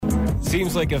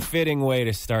Seems like a fitting way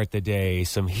to start the day.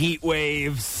 Some heat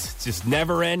waves, just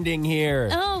never ending here.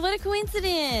 Oh, what a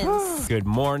coincidence. Good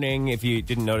morning. If you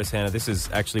didn't notice, Hannah, this is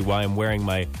actually why I'm wearing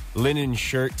my linen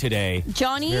shirt today.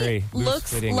 Johnny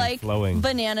looks like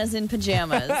bananas in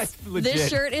pajamas. This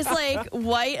shirt is like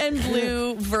white and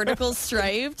blue vertical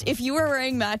striped. If you were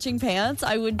wearing matching pants,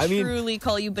 I would truly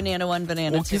call you Banana 1,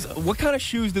 Banana 2. What kind of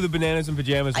shoes do the bananas and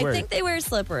pajamas wear? I think they wear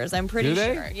slippers. I'm pretty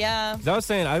sure. Yeah. I was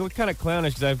saying, I look kind of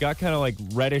clownish because I've got kind of like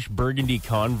reddish burgundy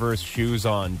Converse shoes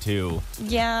on too.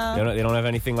 Yeah. They don't have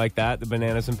anything like that, the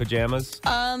bananas and pajamas?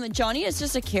 Johnny is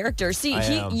just a character. See,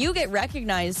 you get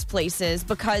recognized places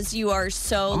because you are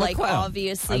so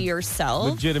obviously yourself.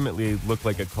 Legitimately look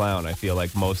like a clown, I feel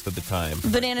like, most of the time.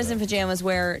 Bananas and pajamas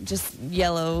wear just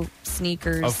yellow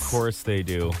sneakers. Of course they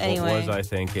do. Anyway. What was I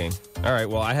thinking? All right,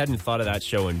 well, I hadn't thought of that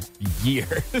show in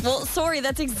years. Well, sorry,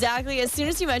 that's exactly, as soon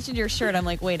as you mentioned your shirt, I'm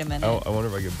like, wait a minute. Oh, I wonder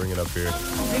if I could bring it up here.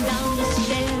 Down the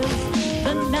stairs,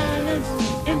 bananas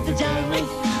in pajamas.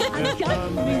 I'm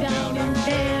coming down in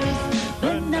stairs,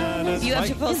 bananas. You have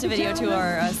to post a video to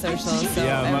our socials, so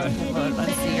everyone can vote on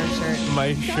see your shirt.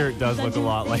 My shirt does look a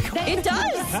lot like it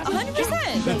does,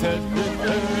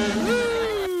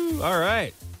 100%. All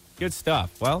right. Good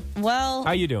stuff. Well,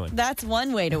 how you doing? That's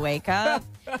one way to wake up.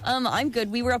 I'm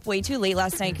good. We were up way too late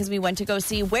last night because we went to go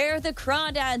see Where the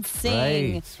Crawdads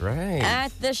Sing. Right.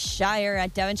 At the Shire,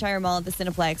 at Devonshire Mall at the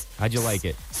Cineplex. How'd you like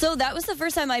it? So that was the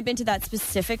first time I'd been to that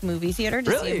specific movie theater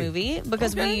to see a movie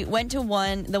because we went to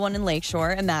the one in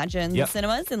Lakeshore, Imagine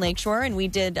Cinemas in Lakeshore, and we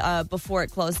did, before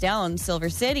it closed down, Silver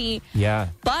City. Yeah.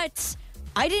 But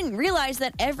I didn't realize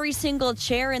that every single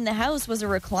chair in the house was a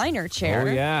recliner chair.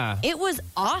 Oh, yeah. It was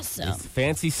awesome. It's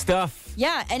fancy stuff.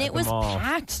 Yeah, and it was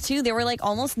packed, too. There were, like,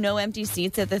 almost no empty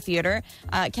seats at the theater.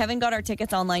 Kevin got our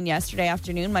tickets online yesterday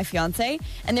afternoon, my fiance,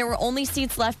 and there were only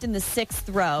seats left in the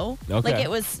 6th row. Okay. Like,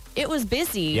 it was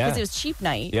busy because it was cheap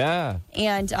night. Yeah.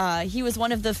 And he was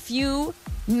one of the few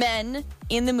men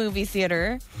in the movie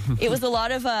theater. It was a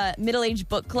lot of middle-aged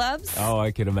book clubs. Oh,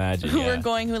 I can imagine. Who were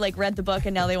going, who like read the book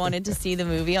and now they wanted to see the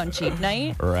movie on cheap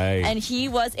night. Right. And he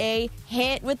was a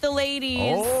hit with the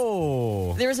ladies.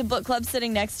 Oh. There was a book club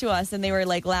sitting next to us and they were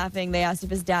like laughing. They asked if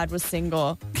his dad was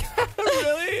single.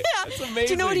 Really? Yeah. That's amazing.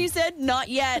 Do you know what he said? Not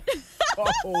yet. Oh,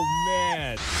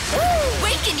 man.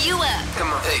 Waking you up.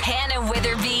 Come on. Hey. Hannah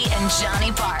Witherby and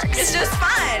Johnny Parks. It's just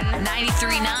fun.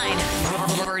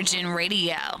 93.9 Virgin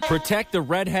Radio. Protect the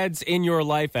redheads in your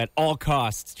life at all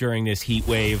costs during this heat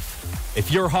wave.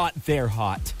 If you're hot, they're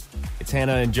hot. It's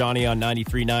Hannah and Johnny on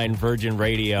 93.9 Virgin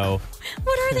Radio.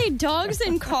 What are they, dogs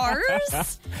and cars?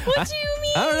 What do you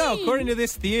mean? I don't know. According to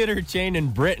this theater chain in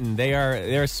Britain,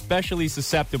 they're especially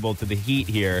susceptible to the heat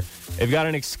here. They've got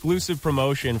an exclusive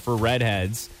promotion for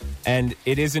redheads, and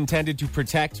it is intended to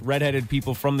protect redheaded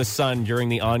people from the sun during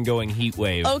the ongoing heat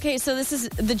wave. Okay, so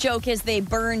the joke is they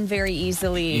burn very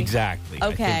easily. Exactly. Okay.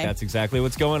 I think that's exactly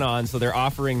what's going on. So they're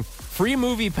offering free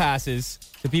movie passes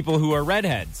to people who are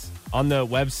redheads on the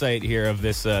website here of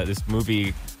this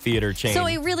movie theater chain. So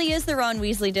it really is the Ron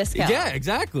Weasley discount. Yeah,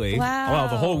 exactly. Wow. Well,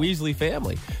 the whole Weasley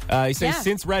family. He says,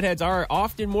 since redheads are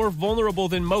often more vulnerable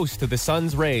than most to the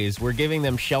sun's rays, we're giving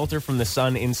them shelter from the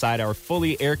sun inside our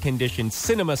fully air-conditioned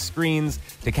cinema screens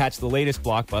to catch the latest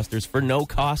blockbusters for no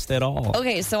cost at all.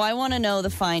 Okay, so I want to know the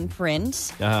fine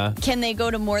print. Uh-huh. Can they go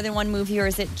to more than one movie, or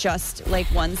is it just like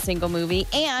one single movie?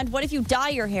 And what if you dye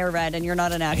your hair red and you're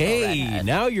not a natural redhead?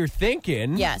 Now you're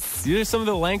thinking. Yes. These are some of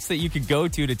the lengths that you could go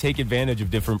to take advantage of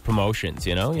different promotions,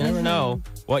 you know? You never know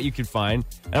what you could find.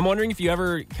 And I'm wondering if you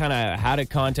ever kind of had a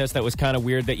contest that was kind of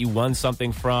weird that you won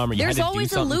something from, or you There's had to do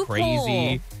always a something loophole.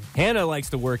 crazy. Hannah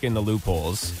likes to work in the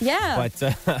loopholes. Yeah.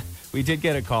 But we did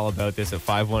get a call about this at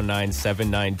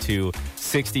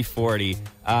 519-792-6040.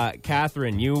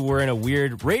 Catherine, you were in a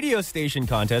weird radio station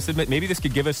contest. Maybe this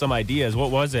could give us some ideas. What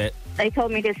was it? They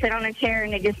told me to sit on a chair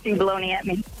and they just threw bologna at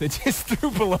me. They just threw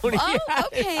bologna at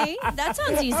okay. That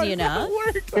sounds easy enough.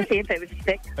 To see if it would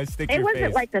stick. It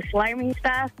wasn't like the slimy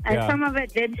stuff. And some of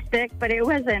it did stick, but it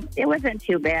wasn't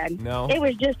too bad. No. It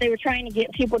was just they were trying to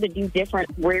get people to do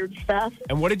different weird stuff.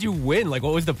 And what did you win? Like,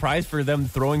 what was the prize for them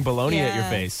throwing bologna at your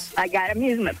face? I got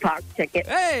amusement park ticket.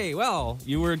 Hey, well,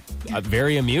 you were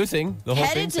very amusing. The whole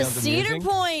Headed thing to sounds Cedar amusing.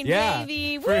 Point,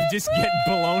 baby. For just getting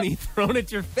bologna thrown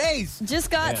at your face. Just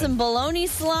got some bologna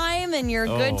slime and you're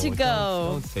good to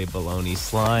go. Don't say bologna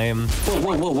slime.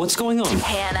 Whoa, what's going on?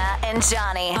 Hannah and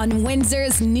Johnny on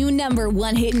Windsor's new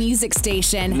 #1 hit music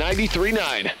station.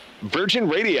 93.9 Virgin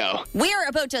Radio. We're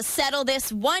about to settle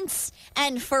this once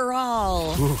and for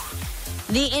all.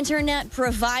 The internet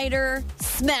provider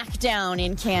smackdown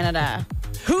in Canada.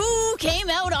 Who came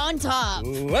out on top?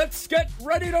 Let's get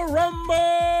ready to rumble!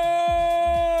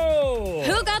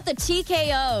 Who got the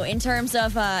TKO in terms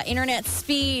of internet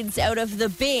speeds out of the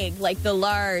big, like the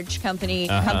large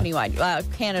company-wide,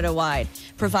 Canada-wide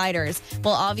providers?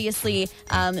 Well, obviously,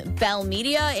 Bell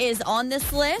Media is on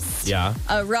this list. Yeah.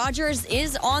 Rogers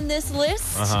is on this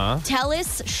list.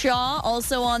 TELUS, Shaw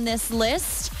also on this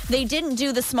list. They didn't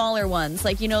do the smaller ones.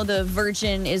 Like, the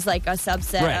Virgin is like a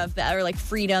subset of, or like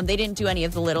Freedom. They didn't do any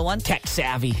of the little ones. Tech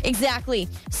savvy. Exactly.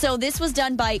 So this was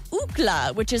done by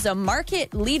Ookla, which is a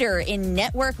market leader in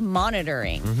network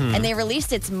monitoring. And they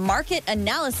released its market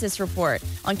analysis report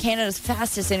on Canada's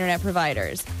fastest internet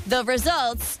providers. The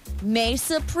results may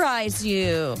surprise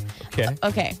you.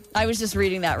 Okay. I was just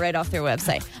reading that right off their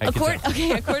website.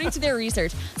 According to their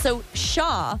research, so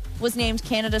Shaw was named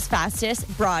Canada's fastest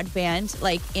broadband,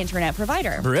 internet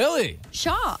provider. Really?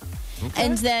 Shaw. Okay.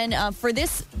 And then for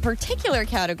this particular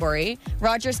category,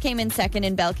 Rogers came in second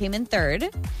and Bell came in third.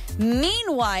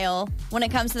 Meanwhile, when it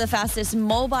comes to the fastest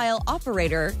mobile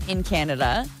operator in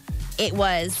Canada, it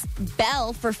was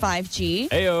Bell for 5G.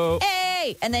 Ayo.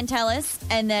 Hey! And then TELUS,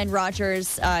 and then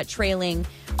Rogers trailing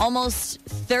almost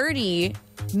 30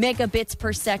 megabits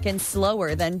per second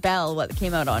slower than Bell, what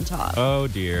came out on top. Oh,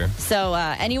 dear. So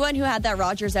anyone who had that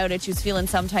Rogers outage who's feeling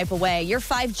some type of way, your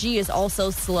 5G is also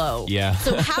slow. Yeah.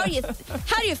 So how do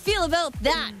you feel about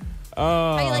that?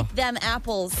 Oh. How do you like them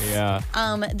apples? Yeah.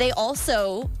 They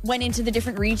also went into the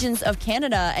different regions of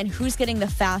Canada and who's getting the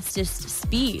fastest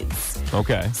speeds.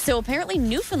 Okay. So apparently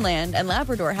Newfoundland and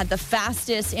Labrador had the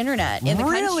fastest internet in the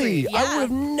country. Really? Yeah. I would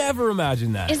have never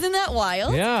imagined that. Isn't that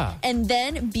wild? Yeah. And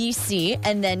then BC,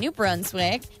 and then New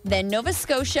Brunswick, then Nova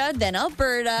Scotia, then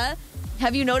Alberta.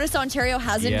 Have you noticed Ontario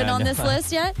hasn't been on this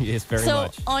list yet? Yes, very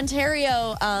much. So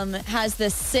Ontario has the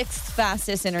 6th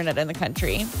fastest internet in the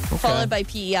country, followed by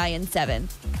PEI in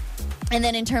 7th. And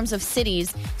then in terms of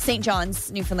cities, St.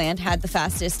 John's, Newfoundland, had the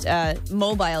fastest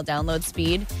mobile download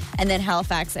speed. And then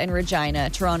Halifax and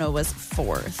Regina, Toronto was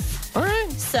 4th. All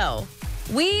right. So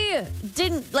we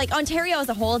didn't, Ontario as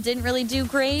a whole didn't really do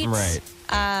great.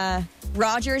 Right.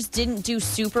 Rogers didn't do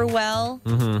super well.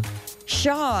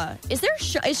 Shaw.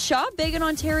 Is Shaw big in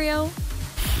Ontario?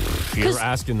 You're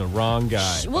asking the wrong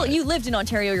guy. Well, you lived in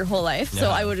Ontario your whole life, so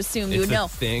I would assume you would know.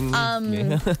 Thing.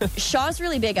 Shaw's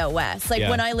really big out west.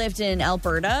 When I lived in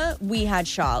Alberta, we had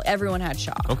Shaw. Everyone had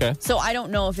Shaw. Okay. So I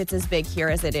don't know if it's as big here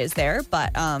as it is there,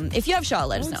 but if you have Shaw,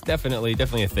 let us know. It's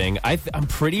definitely a thing. I'm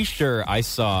pretty sure I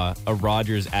saw a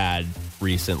Rogers ad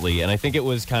recently, and I think it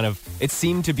was it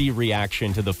seemed to be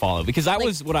reaction to the fallout, because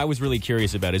what I was really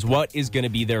curious about is what is going to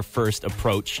be their first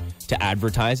approach to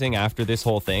advertising after this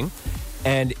whole thing.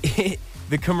 And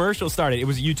the commercial started, it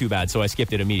was a YouTube ad, so I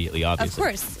skipped it immediately, obviously. Of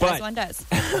course, as one does.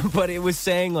 But it was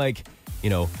saying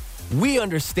we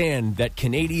understand that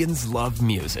Canadians love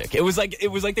music. It was like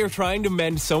they were trying to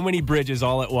mend so many bridges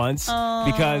all at once,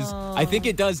 because I think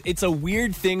it's a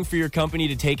weird thing for your company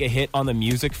to take a hit on the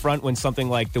music front when something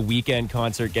like the Weekend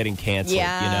concert getting canceled,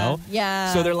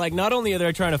 Yeah. So they're not only are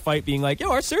they trying to fight being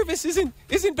our service isn't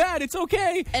bad, it's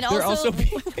okay. And they're also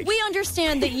we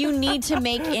understand that you need to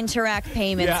make Interac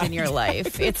payments in your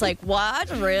life. It's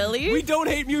what? Really? We don't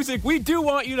hate music. We do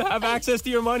want you to have access to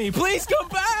your money. Please come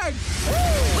back.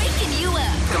 Waking you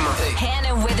up. Come on.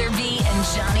 Hannah Witherby and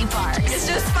Johnny Parks. It's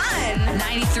just fun.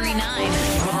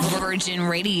 93.9 Virgin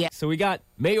Radio. So we got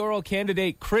mayoral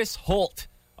candidate Chris Holt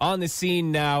on the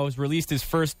scene now. Has released his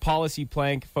first policy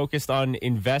plank focused on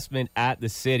investment at the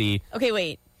city. Okay,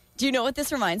 wait. Do you know what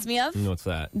this reminds me of? What's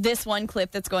that? This one clip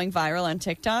that's going viral on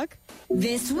TikTok.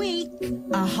 This week,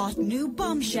 a hot new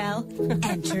bombshell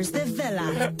enters the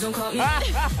villa. Don't call me.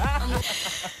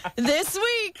 This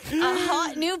week, a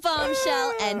hot new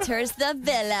bombshell enters the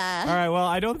villa. All right, well,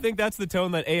 I don't think that's the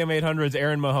tone that AM 800's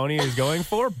Aaron Mahoney is going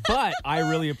for, but I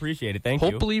really appreciate it. Thank you.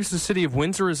 Hope believes the city of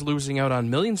Windsor is losing out on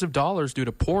millions of dollars due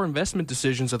to poor investment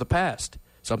decisions of the past,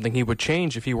 something he would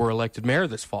change if he were elected mayor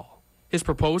this fall. His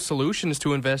proposed solution is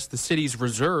to invest the city's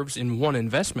reserves in One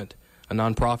Investment, a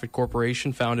nonprofit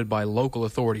corporation founded by Local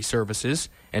Authority Services,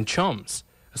 and CHUMS,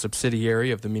 a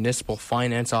subsidiary of the Municipal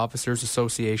Finance Officers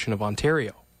Association of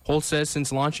Ontario. Holt says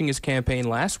since launching his campaign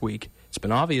last week, it's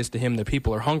been obvious to him that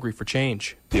people are hungry for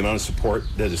change. The amount of support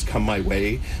that has come my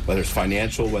way, whether it's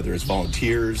financial, whether it's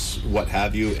volunteers, what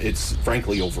have you, it's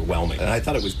frankly overwhelming. And I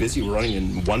thought it was busy running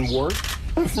in one ward.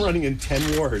 I'm running in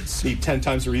 10 wards. Need 10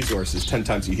 times the resources, 10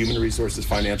 times the human resources,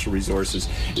 financial resources.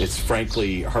 It's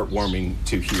frankly heartwarming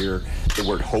to hear the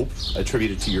word hope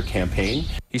attributed to your campaign.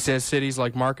 He says cities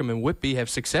like Markham and Whitby have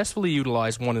successfully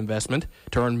utilized One Investment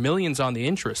to earn millions on the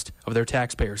interest of their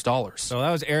taxpayers' dollars. So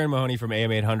that was Aaron Mahoney from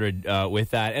AM 800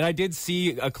 with that. And I did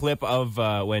see a clip of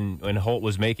when Holt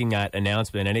was making that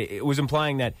announcement, and it was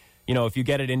implying that if you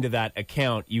get it into that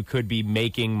account, you could be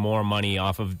making more money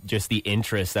off of just the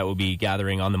interest that will be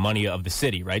gathering on the money of the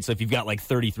city, right? So if you've got like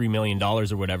 $33 million or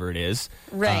whatever it is,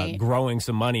 right, growing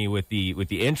some money with the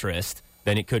interest,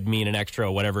 then it could mean an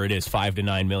extra, whatever it is, $5 to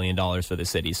 $9 million for the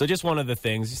city. So just one of the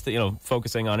things, just,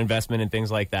 focusing on investment and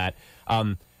things like that.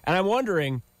 And I'm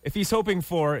wondering if he's hoping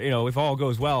for, if all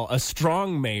goes well, a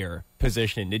strong mayor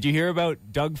position. Did you hear about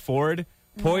Doug Ford?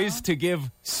 Poised to give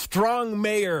strong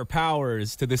mayor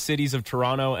powers to the cities of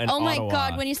Toronto and Ottawa. Oh, my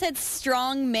God. When you said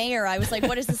strong mayor, I was like,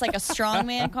 what is this, like a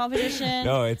strongman competition?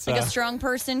 No, it's like a strong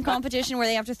person competition where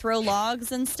they have to throw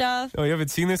logs and stuff? Oh, you haven't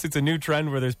seen this? It's a new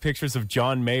trend where there's pictures of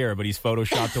John Mayer, but he's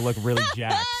photoshopped to look really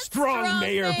jacked. strong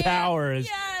mayor powers.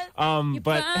 Yes. Your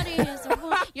body is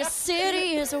your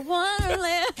city is a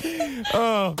wonderland.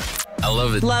 Oh. I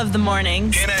love it. Love the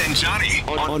mornings. Hannah and Johnny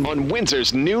on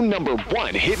Windsor's new number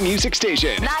 1 hit music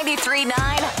station.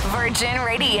 93.9 Virgin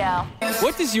Radio.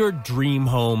 What does your dream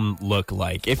home look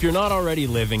like? If you're not already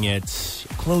living it,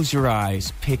 close your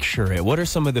eyes, picture it. What are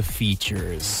some of the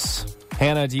features?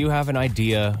 Hannah, do you have an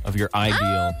idea of your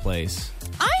ideal place?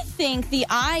 I think the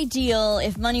ideal,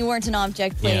 if money weren't an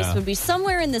object place, would be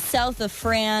somewhere in the south of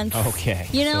France. Okay.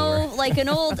 Like an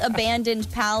old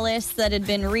abandoned palace that had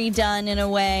been redone in a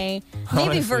way. Maybe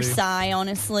honestly. Versailles,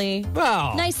 honestly.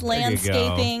 Well, nice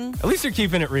landscaping. At least you're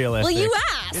keeping it realistic. Well, you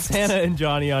asked. It's Hannah and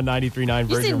Johnny on 93.9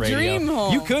 Virgin Radio. Dream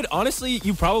home. You could, honestly,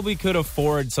 you probably could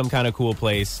afford some kind of cool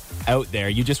place out there.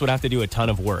 You just would have to do a ton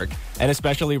of work. And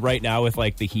especially right now with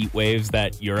like the heat waves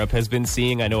that Europe has been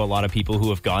seeing, I know a lot of people who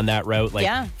have gone that route,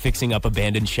 like fixing up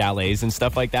abandoned chalets and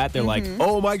stuff like that. They're like,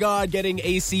 oh my God, getting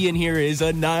AC in here is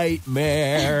a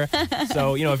nightmare.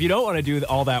 So, if you don't want to do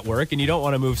all that work and you don't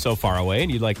want to move so far away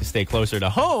and you'd like to stay closer to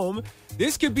home,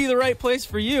 this could be the right place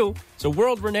for you. So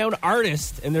world-renowned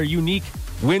artists and their unique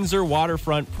Windsor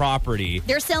waterfront property.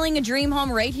 They're selling a dream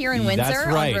home right here in Windsor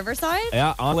on Riverside?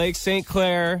 Yeah, on Lake St.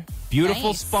 Clair.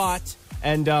 Beautiful spot.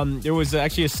 And there was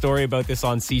actually a story about this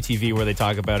on CTV where they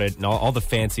talk about it and all the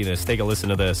fanciness. Take a listen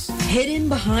to this. Hidden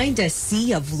behind a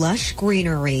sea of lush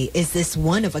greenery is this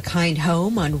one-of-a-kind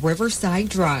home on Riverside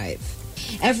Drive.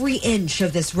 Every inch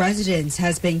of this residence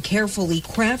has been carefully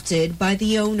crafted by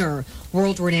the owner,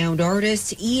 world-renowned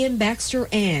artist Ian Baxter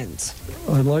Ant.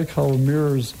 I like how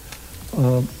mirrors,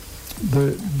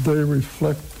 they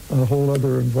reflect a whole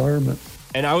other environment.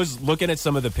 And I was looking at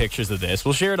some of the pictures of this.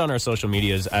 We'll share it on our social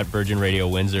medias at Virgin Radio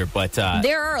Windsor. But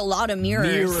there are a lot of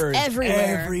mirrors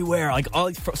everywhere. Like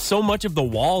so much of the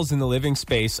walls in the living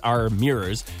space are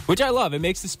mirrors, which I love. It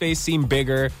makes the space seem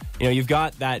bigger. You've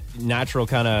got that natural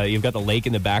you've got the lake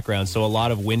in the background, so a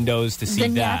lot of windows to see the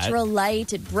natural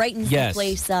light. It brightens the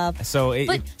place up. So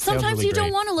but sometimes really you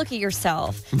don't want to look at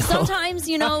yourself. No. Sometimes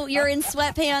you're in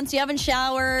sweatpants, you haven't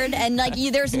showered, and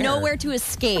there's nowhere to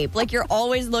escape. Like you're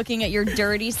always looking at your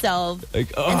dirty self. And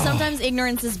sometimes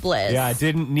ignorance is bliss. Yeah, I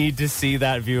didn't need to see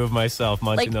that view of myself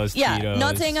munching those Cheetos.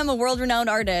 Not saying I'm a world-renowned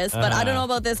artist, but I don't know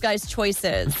about this guy's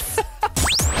choices.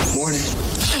 Morning.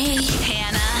 Hey,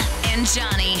 Hannah and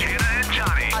Johnny.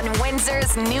 On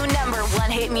Windsor's new number 1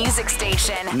 hit music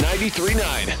station.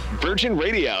 93.9 Virgin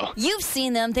Radio. You've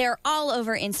seen them. They're all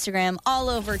over Instagram, all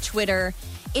over Twitter.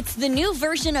 It's the new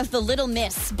version of the Little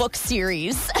Miss book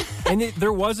series. And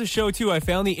there was a show, too. I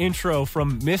found the intro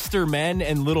from Mr. Men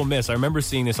and Little Miss. I remember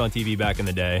seeing this on TV back in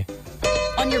the day.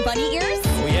 On your bunny ears?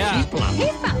 Oh, yeah.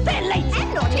 They're late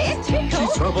and naughty.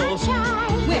 She's trouble.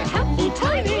 We're happy,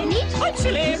 tiny, neat,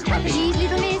 happy,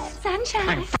 Little Miss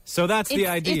Sunshine. So that's the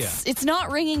idea. It's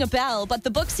not ringing a bell, but the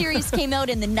book series came out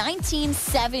in the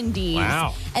 1970s.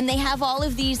 Wow. And they have all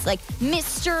of these, like,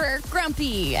 Mr.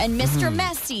 Grumpy and Mr.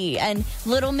 Messy and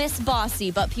Little Miss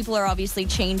Bossy, but people are obviously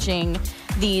changing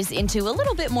these into a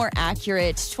little bit more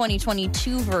accurate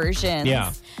 2022 versions.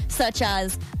 Yeah. Such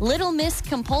as Little Miss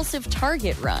Compulsive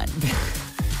Target Run.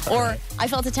 Or I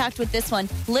felt attacked with this one.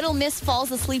 Little Miss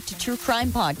falls asleep to true crime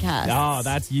podcast. Oh,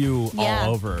 that's you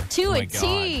all over. To a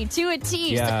T.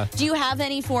 Yeah. So, do you have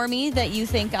any for me that you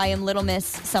think I am Little Miss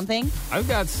something? I've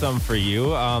got some for you.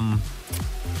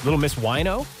 Little Miss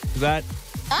Wino? Is that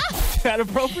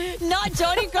appropriate? Not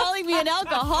Johnny calling me an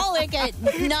alcoholic at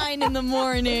 9 in the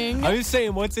morning. I was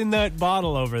saying, what's in that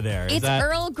bottle over there? It's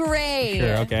Earl Grey.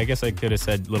 Sure, okay. I guess I could have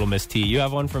said Little Miss T. You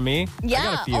have one for me?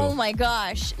 Yeah. Oh, my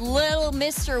gosh. Little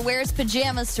Mister wears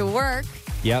pajamas to work.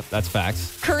 Yep, that's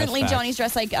facts. Currently, that's facts. Johnny's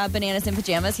dressed like Bananas in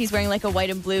pajamas. He's wearing like a white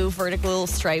and blue vertical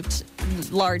striped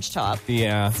large top.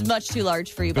 Yeah. It's much too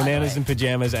large for you, Bananas by in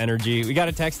pajamas energy. We got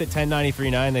a text at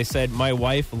 1093.9. They said, my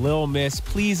wife, Lil Miss,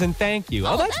 please and thank you.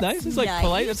 Oh, that's nice. It's like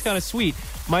polite. That's kind of sweet.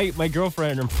 My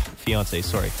girlfriend, or fiance,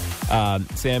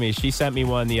 Sammy, she sent me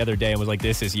one the other day and was like,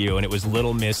 this is you. And it was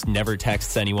Little Miss never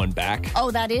texts anyone back.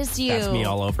 Oh, that is you. That's me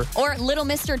all over. Or Little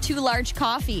Mr. Two Large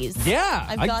Coffees. Yeah.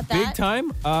 I've got that. Big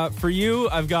time. For you,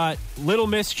 I've got Little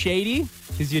Miss Shady.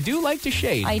 Because you do like to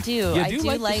shade. I do. You do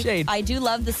like to shade. I do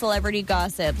love the celebrity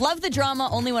gossip. Love the drama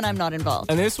only when I'm not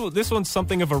involved. And this one's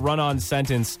something of a run-on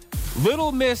sentence.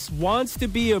 Little Miss wants to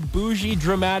be a bougie,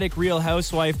 dramatic Real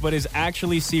Housewife, but is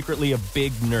actually secretly a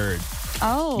big nerd.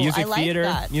 Oh, I like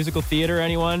that. Musical theater,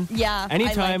 anyone? Yeah,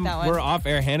 Anytime I like that one. we're off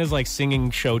air, Hannah's like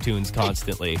singing show tunes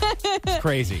constantly. It's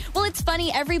crazy. Well, it's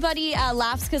funny. Everybody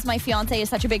laughs because my fiance is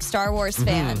such a big Star Wars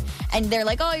fan. And they're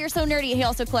like, oh, you're so nerdy. He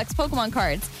also collects Pokemon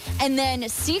cards. And then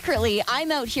secretly,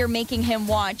 I'm out here making him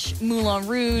watch Moulin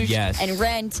Rouge and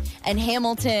Rent and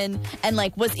Hamilton and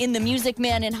like was in The Music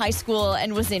Man in high school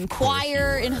and was in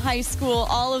choir in high school.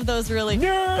 All of those really.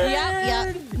 Nerd!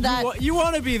 Yeah. You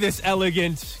want to be this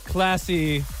elegant,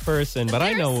 classy person, but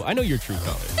I know your true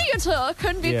colors. Theater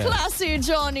can be classy,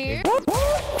 Johnny.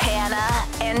 Hannah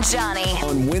and Johnny.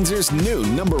 On Windsor's new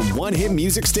 #1 hit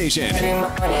music station. Come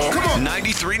on.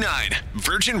 93.9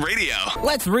 Virgin Radio.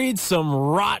 Let's read some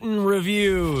rotten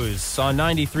reviews on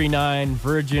 93.9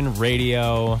 Virgin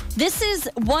Radio. This is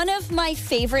one of my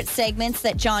favorite segments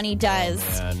that Johnny does.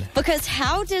 Because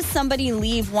how does somebody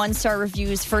leave 1-star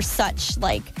reviews for such,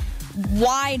 like,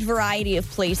 wide variety of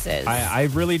places? I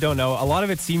really don't know. A lot of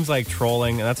it seems like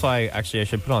trolling, and that's why I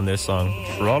should put on this song.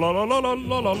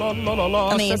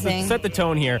 Amazing. Set the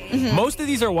tone here. Most of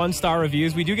these are 1-star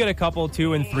reviews. We do get a couple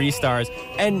 2 and 3 stars,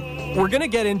 and we're going to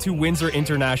get into Windsor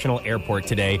International Airport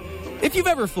today. If you've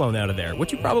ever flown out of there,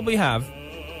 which you probably have,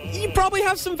 you probably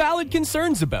have some valid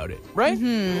concerns about it, right?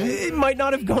 It might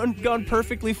not have gone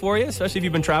perfectly for you, especially if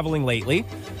you've been traveling lately.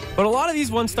 But a lot of these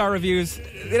 1-star reviews,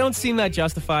 they don't seem that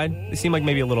justified. They seem like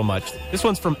maybe a little much. This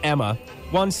one's from Emma.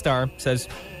 1 star, says,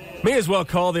 may as well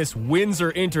call this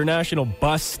Windsor International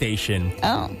Bus Station.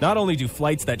 Oh. Not only do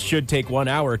flights that should take 1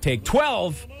 hour take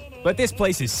 12, but this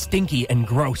place is stinky and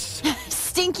gross.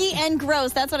 Stinky and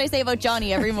gross. That's what I say about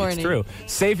Johnny every morning. It's true.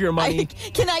 Save your money.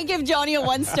 Can I give Johnny a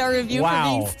 1-star review for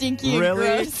being stinky and gross?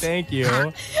 Really? Thank you.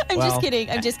 I'm just kidding.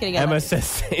 Emma says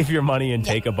save your money and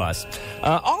take a bus.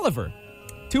 Oliver,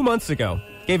 2 months ago,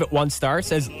 gave it 1 star,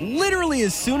 says, literally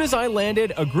as soon as I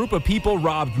landed, a group of people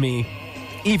robbed me,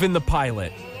 even the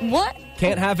pilot. What?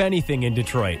 Can't have anything in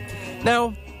Detroit.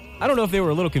 Now, I don't know if they were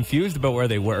a little confused about where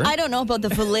they were. I don't know about the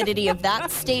validity of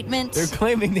that statement. They're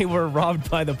claiming they were robbed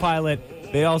by the pilot.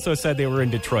 They also said they were in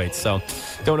Detroit, so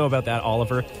don't know about that,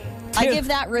 Oliver. I give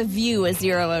that review a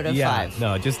 0 out of 5.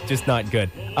 No, just not good.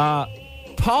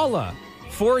 Paula,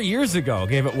 4 years ago,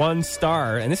 gave it 1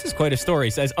 star, and this is quite a story.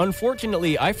 Says,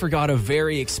 unfortunately, I forgot a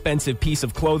very expensive piece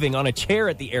of clothing on a chair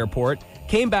at the airport,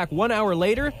 came back 1 hour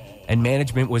later, and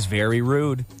management was very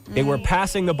rude. They were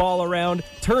passing the ball around.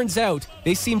 Turns out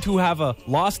they seem to have a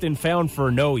lost and found for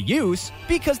no use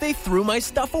because they threw my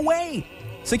stuff away.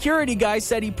 Security guy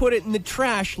said he put it in the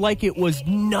trash like it was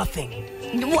nothing.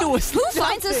 Who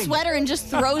finds a sweater and just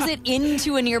throws it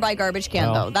into a nearby garbage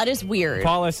can, though? That is weird.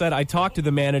 Paula said, I talked to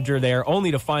the manager there only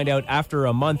to find out after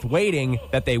a month waiting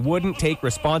that they wouldn't take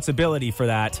responsibility for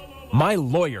that. My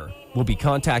lawyer will be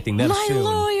contacting them soon.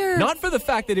 My lawyer! Not for the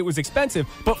fact that it was expensive,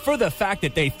 but for the fact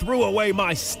that they threw away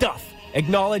my stuff,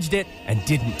 acknowledged it, and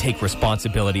didn't take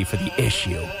responsibility for the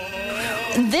issue.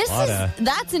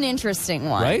 That's an interesting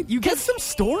one. Right? You get some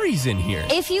stories in here.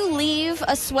 If you leave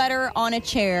a sweater on a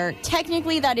chair,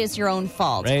 technically that is your own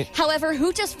fault. Right. However,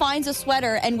 who just finds a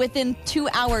sweater and within 2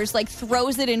 hours,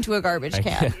 throws it into a garbage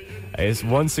can? It's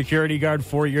one security guard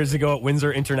 4 years ago at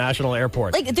Windsor International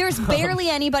Airport. There's barely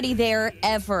anybody there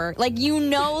ever. You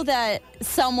know that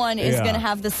someone is going to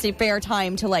have the spare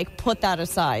time to, put that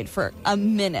aside for a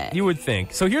minute. You would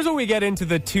think. So here's where we get into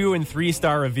the 2 and 3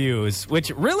 star reviews, which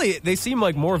really, they seem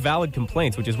like more valid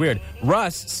complaints, which is weird.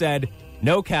 Russ said,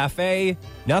 no cafe,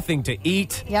 nothing to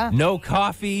eat, no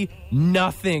coffee,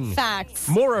 nothing. Facts.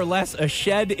 More or less a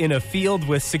shed in a field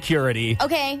with security.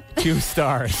 Okay. 2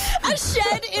 stars. A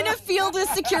shed in a field with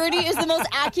security is the most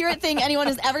accurate thing anyone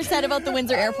has ever said about the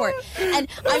Windsor Airport. And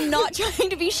I'm not trying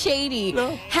to be shady.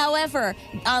 No. However,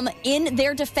 in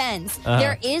their defense,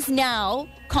 there is now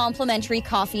complimentary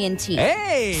coffee and tea.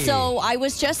 Hey! So I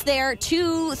was just there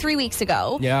 2-3 weeks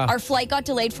ago. Yeah. Our flight got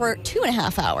delayed for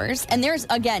 2.5 hours. And there's,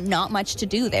 again, not much to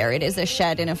do there. It is a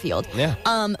shed in a field. Yeah.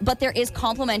 But there is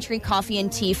complimentary coffee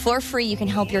and tea for free. You can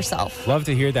help yourself. Love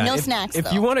to hear that. No snacks, If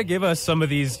though. you want to give us some of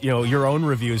these, your own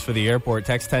reviews for the airport,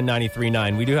 text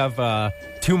 10939. We do have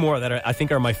 2 more that I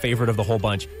think are my favorite of the whole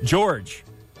bunch. George,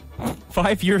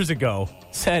 5 years ago,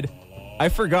 said, I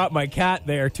forgot my cat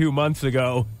there 2 months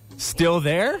ago. Still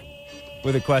there?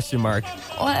 With a question mark.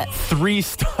 What? 3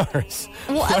 stars.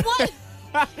 What?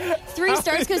 3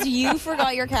 stars because you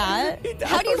forgot your cat?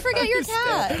 How do you forget your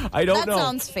cat? I don't know. That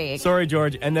sounds fake. Sorry,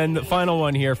 George. And then the final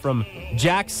one here from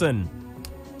Jackson.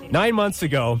 9 months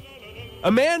ago,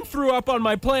 a man threw up on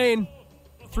my plane.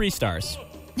 3 stars.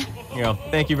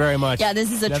 Thank you very much. Yeah,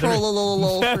 this is a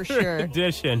troll for sure.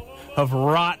 Edition of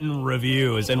rotten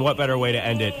reviews. And what better way to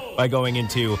end it by going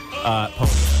into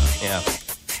Yeah.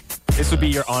 This would be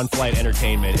your on-flight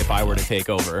entertainment if I were to take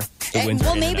over.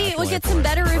 Well, maybe it would get some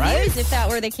better reviews if that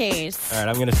were the case. All right,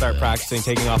 I'm going to start practicing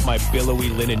taking off my billowy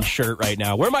linen shirt right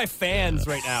now. Where are my fans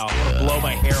right now? I want to blow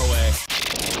my hair away.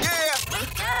 Yeah.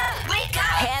 Wake up.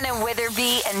 Hannah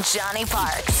Witherby and Johnny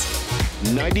Parks.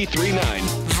 93.9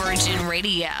 Virgin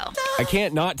Radio. I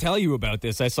can't not tell you about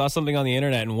this. I saw something on the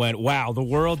internet and went, wow, the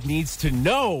world needs to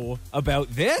know about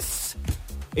this.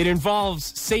 It involves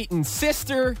Satan's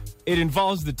sister. It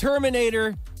involves the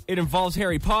Terminator. It involves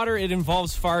Harry Potter. It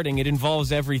involves farting. It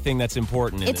involves everything that's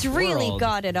important in It's this really world.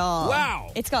 got it all.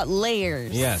 Wow. It's got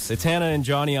layers. Yes, it's Hannah and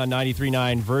Johnny on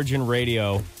 93.9 Virgin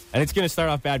Radio. And it's going to start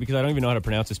off bad because I don't even know how to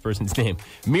pronounce this person's name.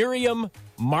 Miriam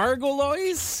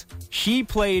Margolyes. She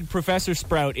played Professor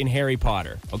Sprout in Harry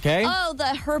Potter, okay? Oh, the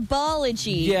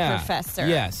herbology professor.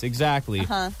 Yes, exactly.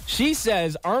 She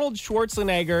says Arnold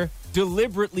Schwarzenegger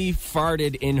deliberately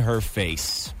farted in her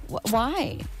face.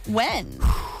 Why? When?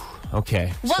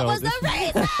 Okay. What was the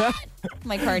reason?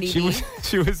 My Cardi B.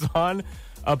 She was on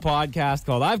a podcast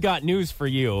called I've Got News for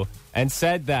You and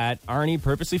said that Arnie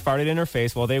purposely farted in her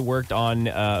face while they worked on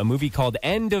a movie called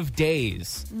End of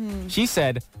Days. She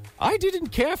said, I didn't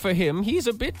care for him. He's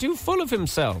a bit too full of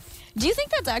himself. Do you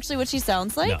think that's actually what she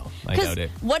sounds like? No, I doubt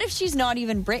it. What if she's not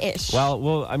even British?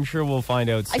 Well, I'm sure we'll find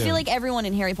out soon. I feel like everyone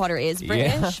in Harry Potter is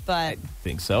British, but... I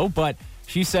think so, but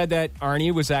she said that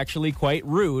Arnie was actually quite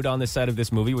rude on the set of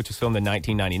this movie, which was filmed in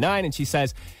 1999, and she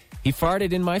says, he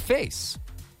farted in my face.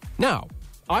 Now,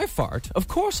 I fart. Of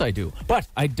course I do. But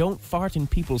I don't fart in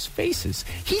people's faces.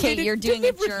 You're doing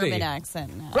a German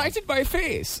accent now. Right in my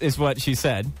face, is what she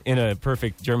said in a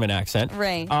perfect German accent.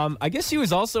 Right. I guess she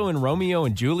was also in Romeo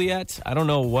and Juliet. I don't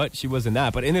know what she was in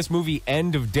that. But in this movie,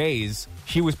 End of Days,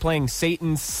 she was playing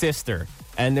Satan's sister.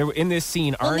 And there, in this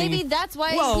scene, Arnie... Well, maybe that's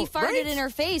why he farted in her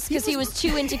face, because he was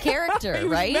too into character, he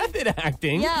was right? method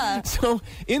acting. Yeah. So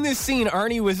in this scene,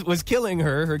 Arnie was killing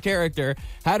her character,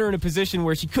 had her in a position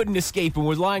where she couldn't escape and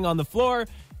was lying on the floor,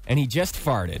 and he just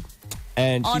farted.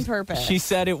 And on purpose. She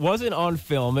said it wasn't on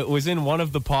film. It was in one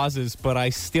of the pauses, but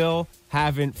I still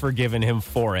haven't forgiven him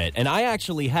for it. And I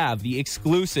actually have the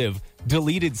exclusive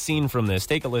deleted scene from this.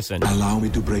 Take a listen. Allow me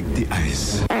to break the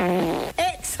ice.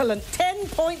 Excellent. 10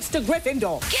 points to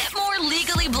Gryffindor. Get more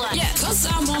Legally Blunt. Yes, 'cause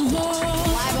I'm on board.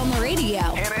 Live on the radio.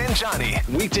 Hannah and Johnny,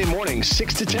 weekday mornings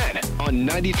 6 to 10 on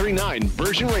 93.9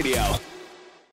 Virgin Radio.